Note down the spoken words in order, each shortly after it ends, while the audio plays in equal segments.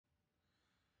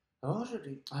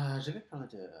Aujourd'hui, je vais parler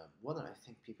de whether I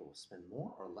think people will spend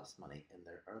more or less money in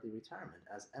their early retirement,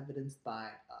 as evidenced by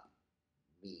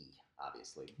me,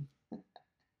 obviously.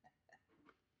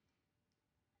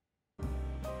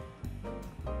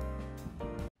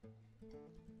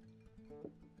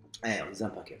 Hey,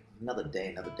 XenPuck here. Another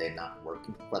day not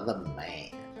working for the man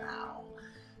now.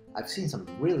 I've seen some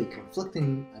really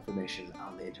conflicting information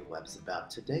on the interwebs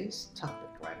about today's topic,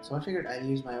 right? So I figured I'd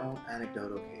use my own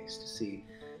anecdotal case to see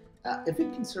if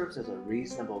it can serve as a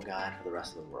reasonable guide for the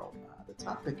rest of the world. The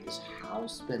topic is how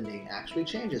spending actually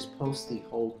changes post the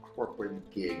whole corporate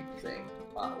gig thing,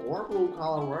 or blue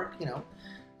collar work,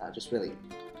 just really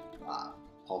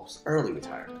post early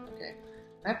retirement, okay?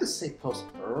 I have to say post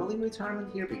early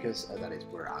retirement here because that is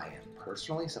where I am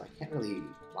personally, so I can't really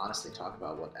honestly talk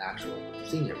about what actual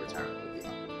senior retirement would be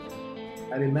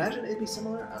like. I'd imagine it'd be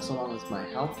similar so long as my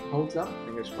health holds up,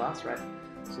 fingers crossed, right?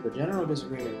 So the general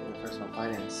disagreement in the personal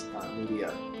finance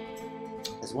media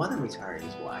is whether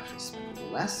retirees will actually spend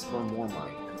less or more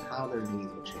money and how their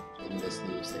needs will change in this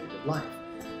new stage of life.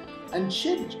 And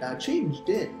change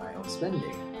did my own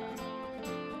spending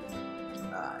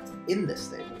in this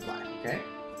stage of life, okay?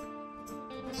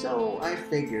 So I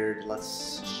figured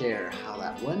let's share how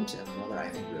that went and whether I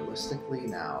think realistically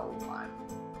now I'm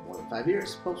more than 5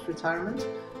 years post-retirement,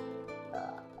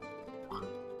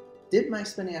 did my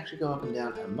spending actually go up and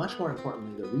down, and much more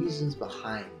importantly, the reasons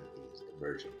behind these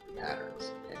emerging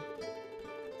patterns, okay?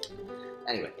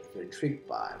 Anyway, if you're intrigued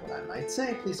by what I might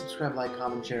say, please subscribe, like,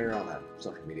 comment, share, all that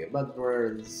social media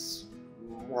buzzwords,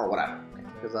 or whatever, okay?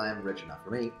 Because I am rich enough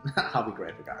for me. I'll be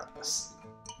great regardless.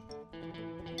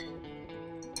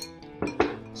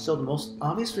 So the most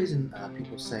obvious reason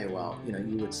people say, well,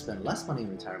 you would spend less money in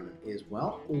retirement is,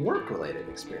 well, work-related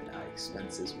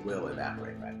expenses will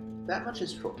evaporate, right? That much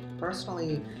is true.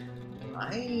 Personally,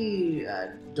 I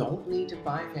don't need to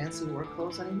buy fancy work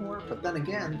clothes anymore, but then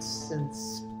again,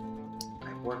 since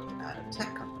I worked at a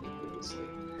tech company previously,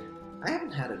 I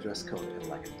haven't had a dress code in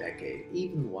like a decade,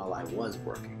 even while I was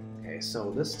working, okay?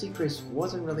 So this decrease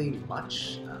wasn't really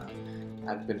much.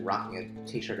 I've been rocking a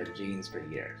t-shirt and jeans for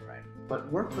years, right? But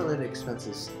work-related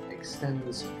expenses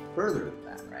extends further than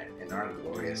that, right? In our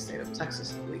glorious state of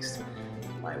Texas, at least.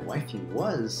 My wifey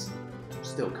was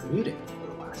still commuting for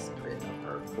the last bit of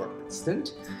her corporate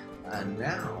stint. And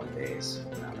nowadays,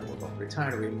 now that we're both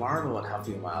retired, we marvel at how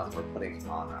few miles we're putting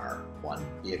on our one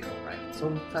vehicle, right?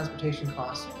 So transportation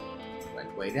costs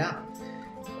went way down.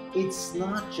 It's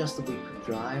not just that we could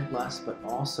drive less, but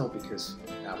also because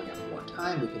now we have more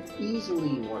time, we can easily,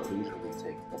 more leisurely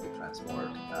take public transport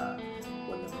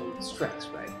when the mood strikes,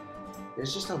 right?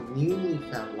 There's just a newly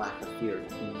found lack of fear of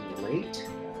being late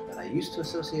that I used to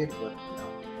associate with,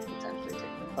 potentially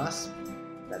taking a bus,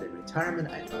 that in retirement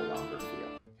I no longer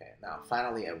feel. Okay, now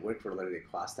finally, a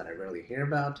work-related cost that I rarely hear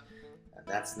about.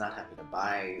 That's not having to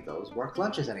buy those work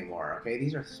lunches anymore, okay?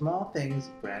 These are small things,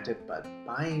 granted, but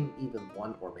buying even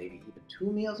one or maybe even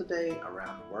 2 meals a day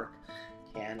around work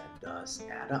can and does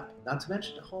add up. Not to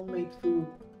mention homemade food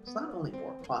is not only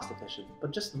more cost efficient, but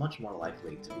just much more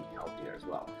likely to be healthier as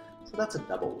well. So that's a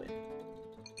double win.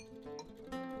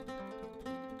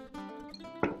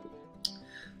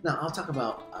 Now I'll talk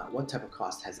about what type of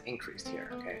cost has increased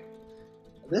here, okay?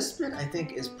 This bit, I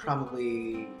think, is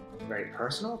probably very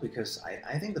personal because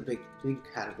I think the big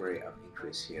category of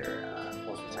increase here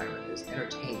post-retirement is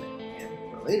entertainment and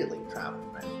relatedly travel,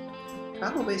 right?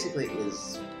 Travel basically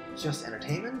is just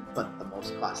entertainment, but the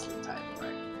most costly type,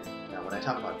 right? Now, when I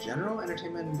talk about general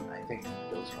entertainment, I think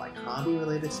those are like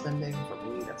hobby-related spending. For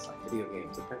me, that's like video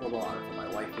games and pickleball, and for my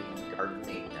wife,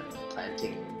 gardening and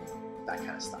planting, that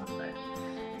kind of stuff, right?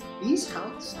 These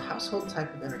household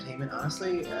type of entertainment,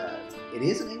 honestly, it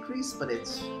is an increase, but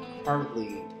it's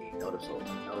hardly a noticeable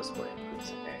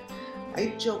increase, okay?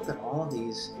 I joke that all of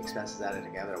these expenses added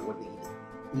together wouldn't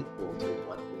even equal to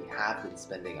what we have been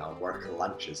spending on work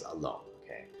lunches alone,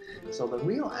 okay? So the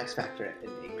real X factor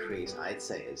in increase, I'd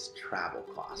say, is travel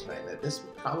costs, right? That this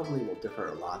probably will differ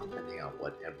a lot depending on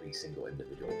what every single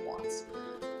individual wants.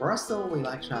 For us, though, we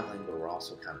like traveling, but we're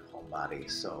also kind of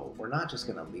homebodies, so we're not just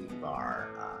going to leave our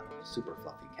super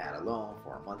fluffy cat alone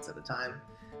for months at a time.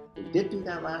 We did do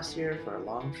that last year for a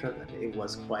long trip, and it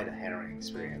was quite a harrowing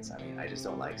experience. I mean, I just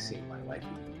don't like seeing my wife,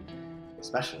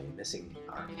 especially missing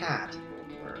our cat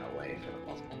when we're away for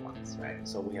multiple months, right?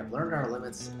 So we have learned our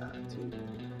limits to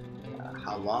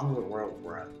how long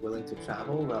we're willing to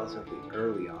travel relatively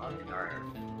early on in our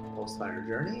post-fire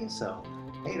journey. So,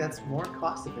 hey, that's more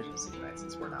cost efficiency, right?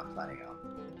 Since we're not planning on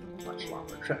much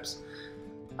longer trips.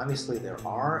 Obviously, there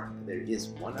is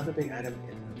one other big item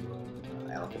in the room,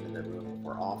 elephant in the room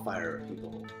for all fire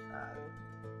people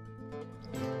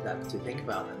that to think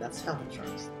about, and that's health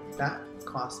insurance. That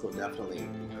cost will definitely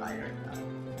be higher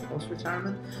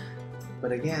post-retirement.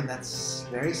 But again, that's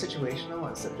very situational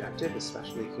and subjective,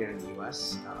 especially here in the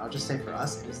US. I'll just say for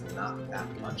us, it is not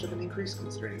that much of an increase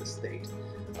considering the state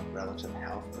of relative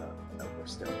health that we're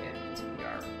still in, because we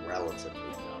are relatively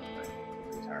young, right?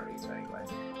 Retirees anyway.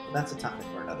 But that's a topic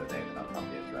for another day that I'll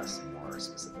probably address more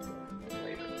specifically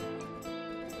later.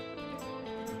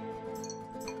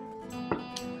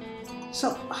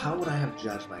 So, how would I have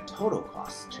judged my total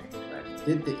cost change, right?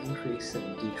 Did the increase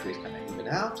and decrease kind of even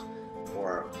out?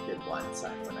 Or did one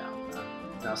side win out?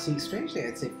 Now, see, strangely,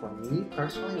 I'd say for me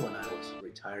personally, when I was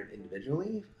retired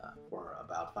individually for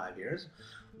about 5 years,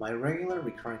 my regular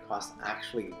recurring costs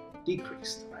actually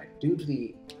decreased, right? Due to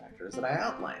the factors that I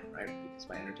outlined, right? Because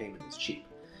my entertainment is cheap.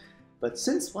 But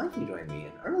since wifey joined me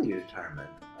in early retirement,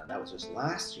 that was just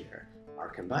last year, our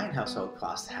combined household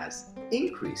cost has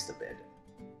increased a bit.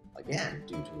 Again,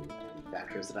 due to the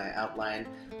factors that I outlined,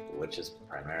 which is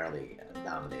primarily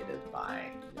dominated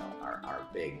by our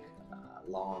big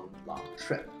long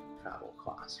trip travel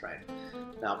costs, right?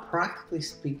 Now, practically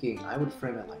speaking, I would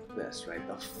frame it like this, right?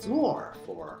 The floor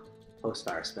for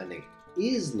post-fire spending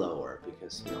is lower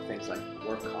because things like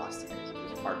work costs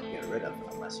is hard to get rid of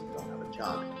unless you don't have a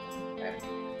job, okay?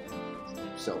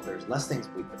 So there's less things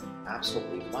we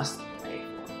absolutely must pay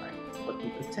for, right? But the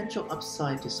potential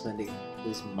upside to spending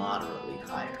is moderately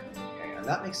higher. Okay? And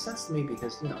that makes sense to me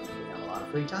because we have a lot of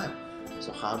free time.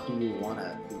 So how do you want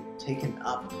to be taken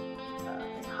up?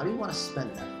 How do you want to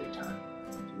spend that free time?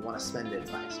 Do you want to spend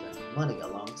it by spending money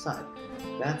alongside?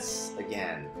 That's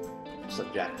again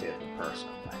subjective and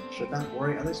personal. Right? Should that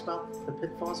worry others about the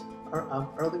pitfalls of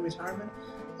early retirement?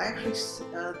 I actually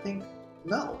think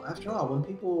no. After all, when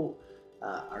people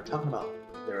are talking about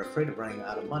they're afraid of running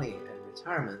out of money in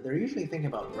retirement, they're usually thinking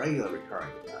about regular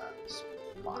recurring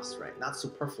costs, right? Not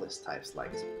superfluous types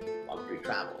like luxury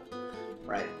travel,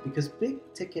 right? Because big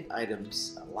ticket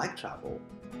items like travel,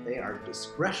 they are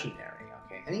discretionary,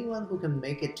 okay? Anyone who can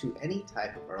make it to any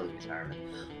type of early retirement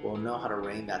will know how to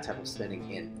rein that type of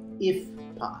spending in if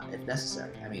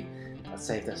necessary. I mean, let's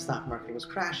say if the stock market was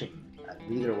crashing,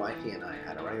 neither wifey and I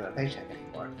had a regular paycheck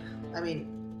anymore. I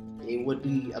mean, it would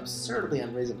be absurdly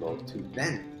unreasonable to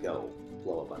then go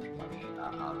blow a bunch of money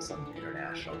on some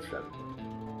international trip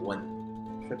when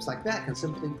trips like that can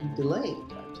simply be delayed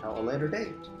until a later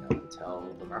date, until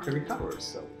the market recovers.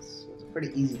 So it's a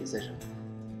pretty easy decision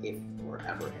if we're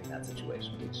ever in that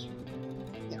situation, which,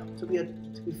 to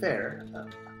be fair,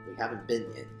 we haven't been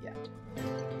in yet.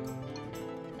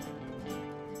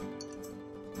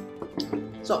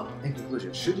 So, in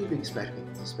conclusion, should you be expecting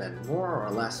to spend more or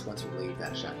less once you leave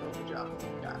that chaperone job that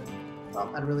you got? Well,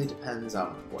 that really depends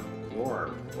on what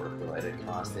your work-related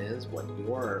cost is, what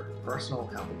your personal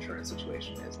health insurance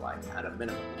situation is like at a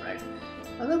minimum, right?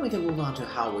 And then we can move on to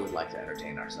how we would like to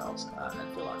entertain ourselves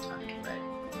and fill our time, right?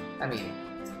 I mean,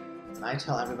 I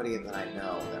tell everybody that I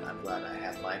know that I'm glad I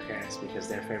have my parents because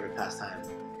their favorite pastime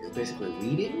is basically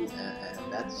reading, and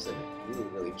that's a really,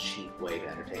 really cheap way to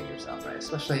entertain yourself, right?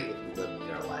 Especially if you live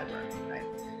near a library, right?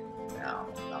 Now,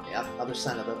 on the other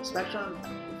side of the spectrum,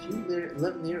 if you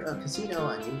live near a casino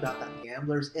and you've got that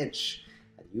gambler's itch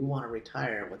and you want to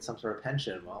retire with some sort of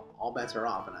pension, well, all bets are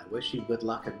off, and I wish you good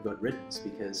luck and good riddance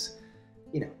because,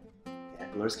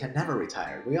 gamblers can never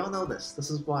retire. We all know this. This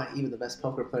is why even the best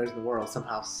poker players in the world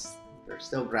somehow they're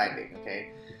still grinding,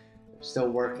 okay? They're still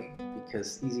working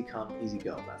because easy come, easy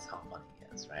go. That's how money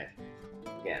is, right?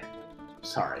 Again,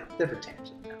 sorry, different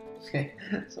tangent now. Okay,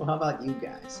 so how about you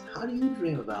guys? How do you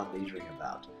dream about leisuring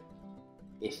about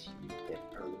if you hit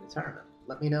early retirement?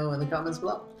 Let me know in the comments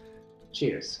below.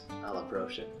 Cheers, a la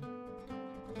Broshin.